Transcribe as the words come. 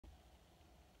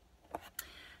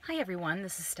Hi everyone,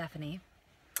 this is Stephanie.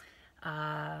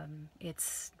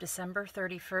 It's December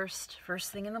 31st,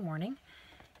 first thing in the morning,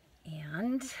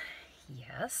 and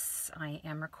yes, I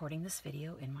am recording this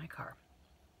video in my car.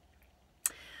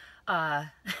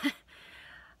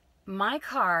 My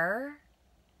car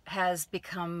has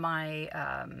become my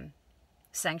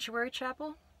sanctuary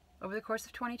chapel over the course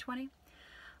of 2020.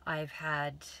 I've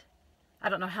had, I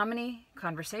don't know how many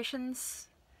conversations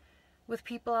with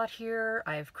people out here.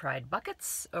 I've cried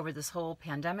buckets over this whole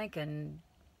pandemic and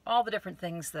all the different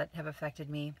things that have affected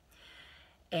me.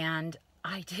 And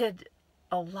I did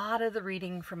a lot of the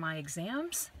reading for my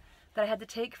exams that I had to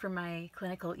take for my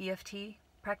clinical EFT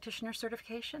practitioner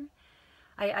certification.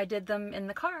 I did them in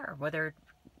the car, whether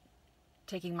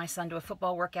taking my son to a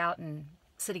football workout and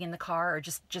sitting in the car, or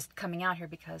just coming out here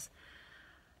because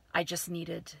I just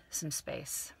needed some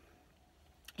space.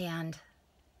 And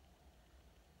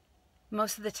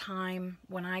most of the time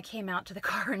when I came out to the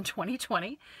car in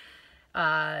 2020,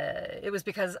 it was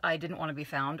because I didn't want to be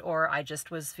found, or I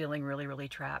just was feeling really, really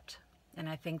trapped. And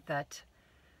I think that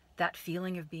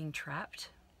feeling of being trapped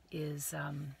is,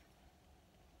 I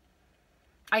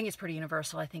think it's pretty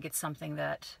universal. I think it's something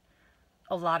that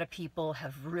a lot of people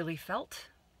have really felt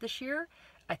this year.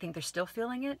 I think they're still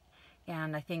feeling it.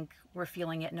 And I think we're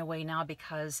feeling it in a way now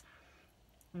because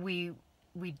we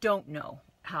don't know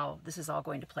how this is all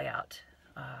going to play out.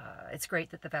 It's great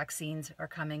that the vaccines are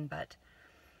coming, but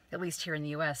at least here in the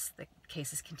US, the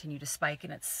cases continue to spike,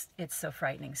 and it's so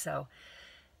frightening. So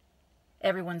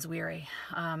everyone's weary.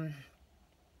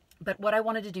 But what I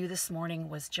wanted to do this morning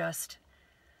was just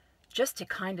to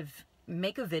kind of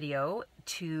make a video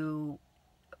to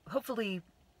hopefully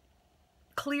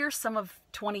clear some of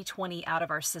 2020 out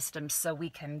of our system so we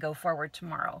can go forward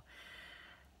tomorrow,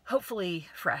 hopefully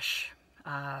fresh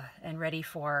and ready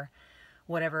for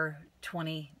whatever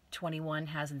 2021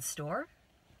 has in store,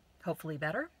 hopefully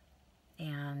better.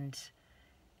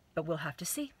 But we'll have to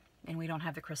see, and we don't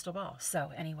have the crystal ball.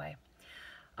 So anyway,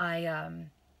 in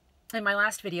my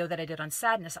last video that I did on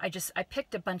sadness, I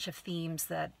picked a bunch of themes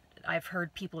that I've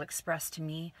heard people express to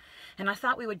me, and I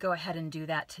thought we would go ahead and do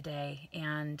that today.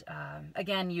 And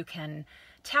again, you can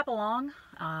tap along.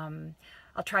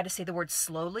 I'll try to say the words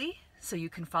slowly so you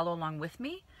can follow along with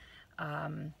me.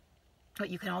 But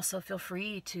you can also feel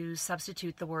free to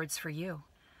substitute the words for you.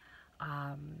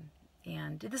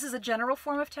 And this is a general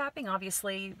form of tapping.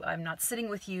 Obviously, I'm not sitting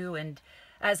with you and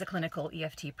as a clinical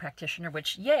EFT practitioner,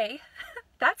 which, yay,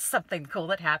 that's something cool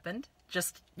that happened.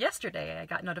 Just yesterday, I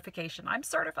got notification I'm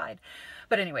certified.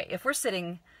 But anyway, if we're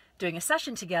sitting doing a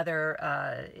session together,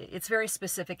 it's very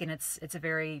specific, and it's a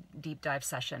very deep dive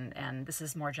session. And this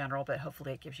is more general, but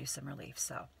hopefully it gives you some relief.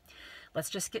 So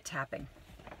let's just get tapping.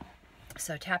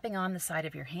 So tapping on the side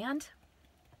of your hand.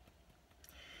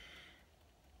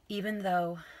 Even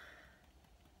though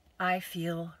I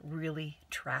feel really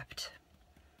trapped,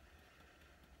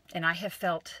 and I have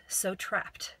felt so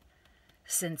trapped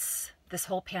since this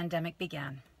whole pandemic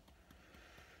began,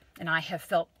 and I have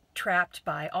felt trapped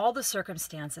by all the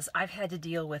circumstances I've had to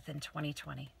deal with in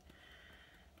 2020,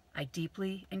 I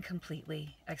deeply and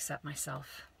completely accept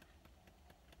myself,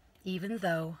 even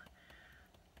though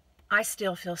I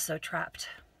still feel so trapped.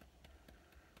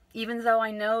 Even though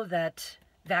I know that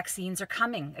vaccines are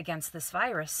coming against this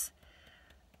virus,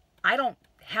 I don't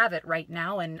have it right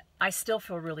now, and I still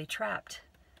feel really trapped.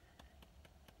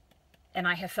 And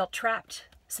I have felt trapped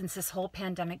since this whole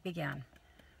pandemic began.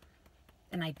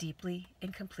 And I deeply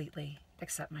and completely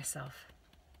accept myself.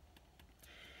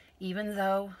 Even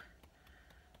though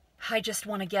I just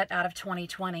want to get out of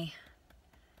 2020,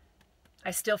 I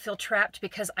still feel trapped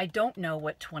because I don't know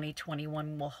what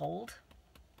 2021 will hold.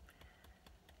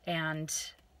 And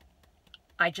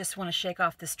I just want to shake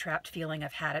off this trapped feeling.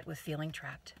 I've had it with feeling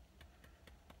trapped.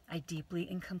 I deeply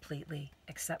and completely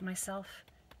accept myself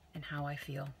and how I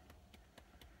feel.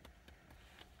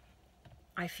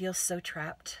 I feel so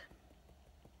trapped.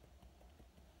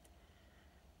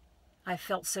 I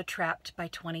felt so trapped by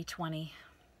 2020.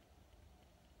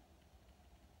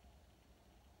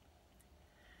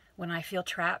 When I feel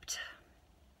trapped,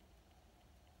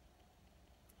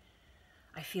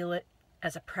 I feel it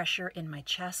as a pressure in my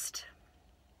chest.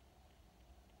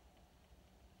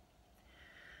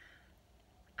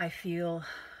 I feel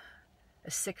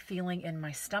a sick feeling in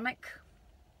my stomach.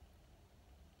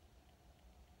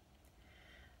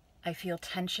 I feel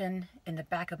tension in the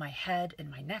back of my head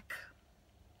and my neck.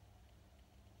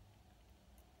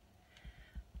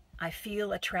 I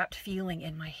feel a trapped feeling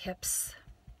in my hips.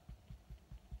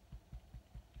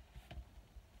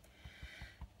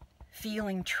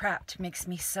 Feeling trapped makes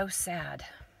me so sad.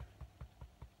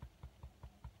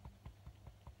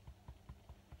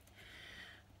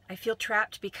 I feel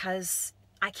trapped because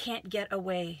I can't get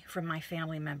away from my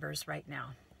family members right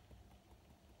now.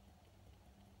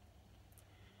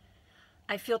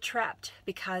 I feel trapped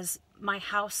because my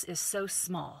house is so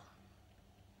small.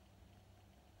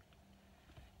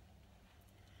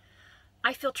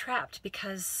 I feel trapped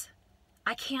because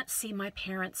I can't see my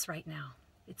parents right now.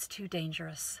 It's too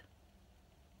dangerous.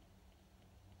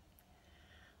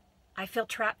 I feel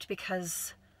trapped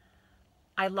because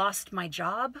I lost my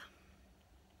job.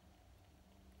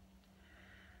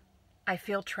 I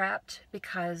feel trapped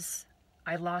because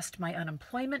I lost my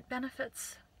unemployment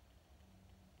benefits.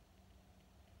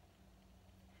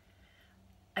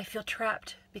 I feel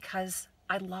trapped because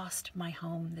I lost my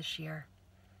home this year.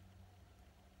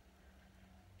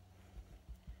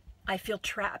 I feel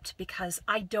trapped because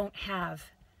I don't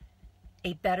have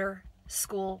a better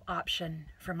school option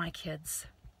for my kids.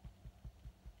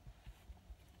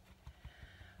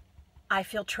 I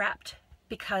feel trapped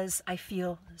because I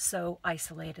feel so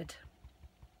isolated.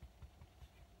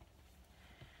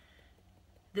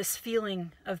 This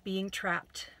feeling of being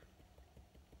trapped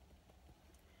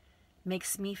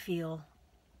makes me feel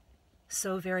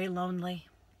so very lonely.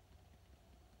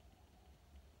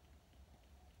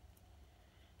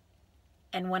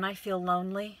 And when I feel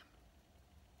lonely,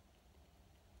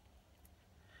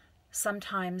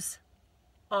 sometimes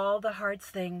all the hard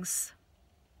things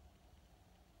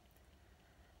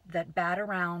that bat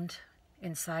around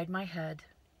inside my head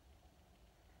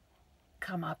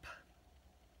come up.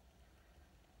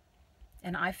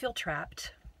 And I feel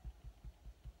trapped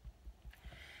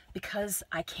because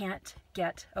I can't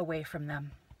get away from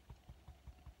them.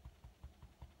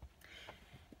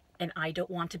 And I don't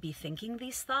want to be thinking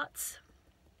these thoughts.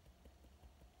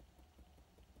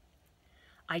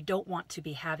 I don't want to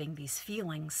be having these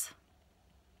feelings.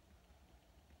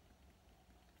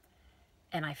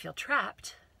 And I feel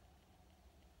trapped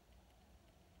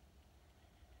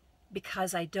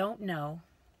because I don't know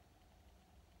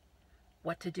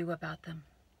what to do about them.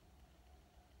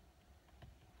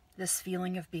 This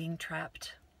feeling of being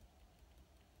trapped.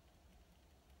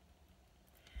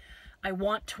 I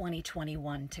want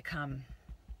 2021 to come.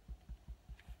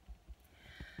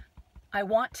 I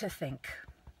want to think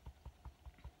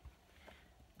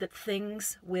that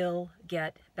things will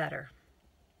get better.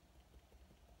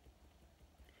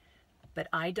 But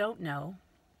I don't know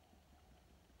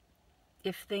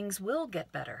if things will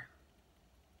get better.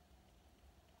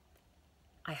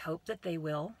 I hope that they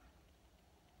will,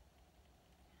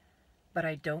 but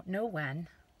I don't know when.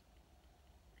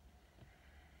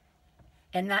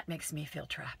 And that makes me feel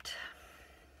trapped.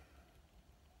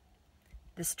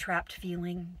 This trapped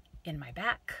feeling in my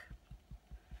back,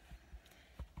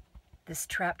 this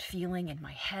trapped feeling in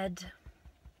my head,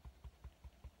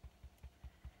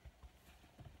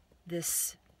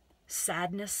 this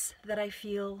sadness that I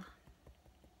feel,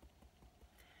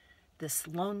 this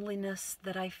loneliness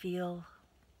that I feel,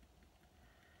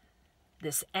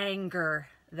 this anger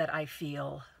that I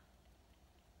feel.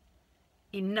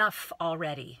 Enough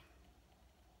already.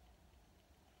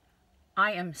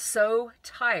 I am so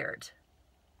tired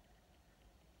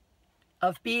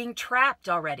of being trapped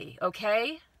already,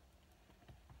 okay?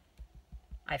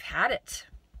 I've had it.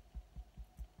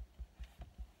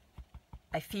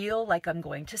 I feel like I'm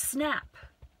going to snap.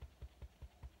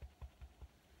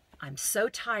 I'm so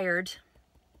tired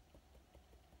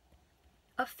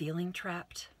of feeling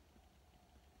trapped.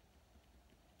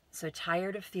 So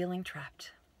tired of feeling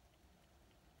trapped.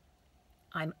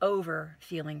 I'm over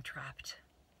feeling trapped.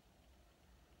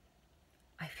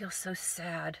 I feel so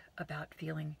sad about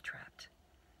feeling trapped.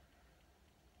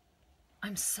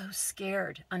 I'm so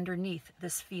scared underneath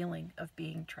this feeling of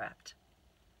being trapped.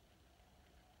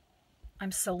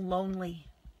 I'm so lonely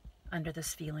under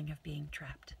this feeling of being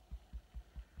trapped.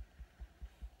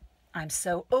 I'm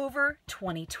so over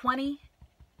 2020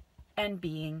 and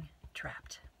being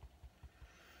trapped.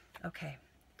 Okay,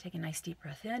 take a nice deep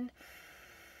breath in.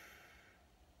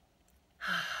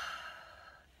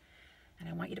 And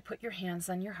I want you to put your hands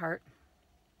on your heart.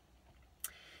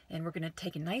 And we're going to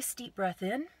take a nice deep breath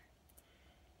in.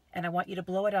 And I want you to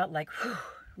blow it out like whew,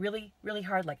 really, really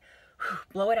hard, like whew,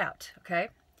 blow it out, okay?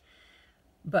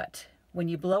 But when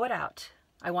you blow it out,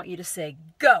 I want you to say,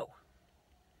 go.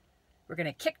 We're going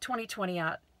to kick 2020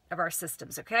 out of our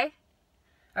systems, okay?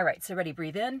 All right, so ready,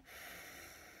 breathe in.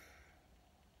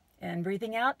 And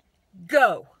breathing out,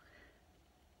 go.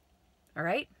 All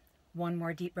right, one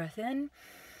more deep breath in.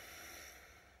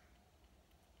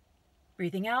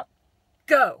 Breathing out,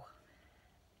 go.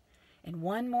 And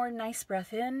one more nice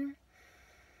breath in.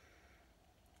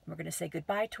 We're going to say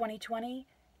goodbye 2020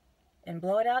 and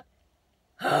blow it out.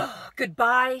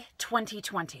 Goodbye,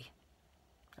 2020.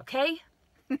 Okay?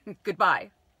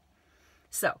 Goodbye.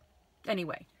 So,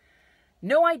 anyway,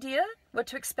 no idea what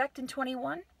to expect in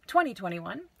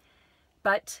 2021,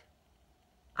 but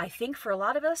I think for a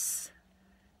lot of us,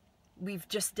 we've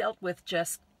just dealt with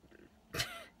just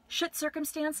shit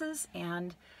circumstances,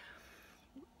 and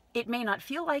it may not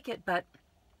feel like it, but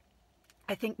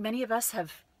I think many of us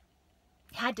have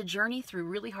had to journey through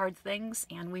really hard things,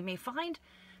 and we may find,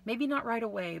 maybe not right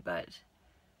away, but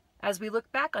as we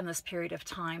look back on this period of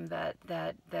time that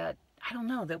I don't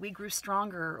know, that we grew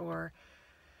stronger, or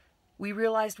we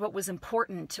realized what was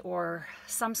important, or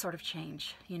some sort of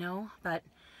change, you know? But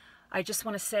I just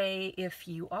want to say, if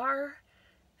you are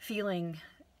feeling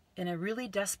in a really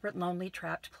desperate, lonely,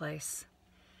 trapped place,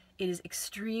 it is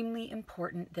extremely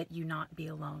important that you not be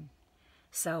alone.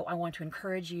 So I want to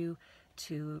encourage you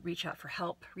to reach out for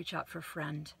help, reach out for a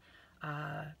friend,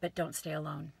 but don't stay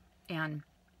alone. And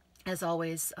as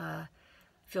always,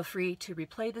 feel free to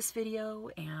replay this video,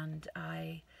 and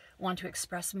I want to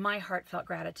express my heartfelt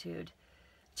gratitude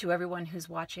to everyone who's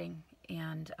watching,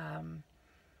 and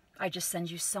I just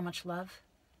send you so much love,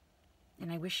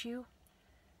 and I wish you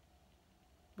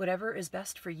whatever is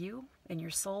best for you and your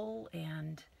soul,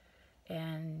 and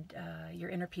your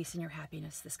inner peace and your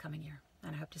happiness this coming year.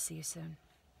 And I hope to see you soon.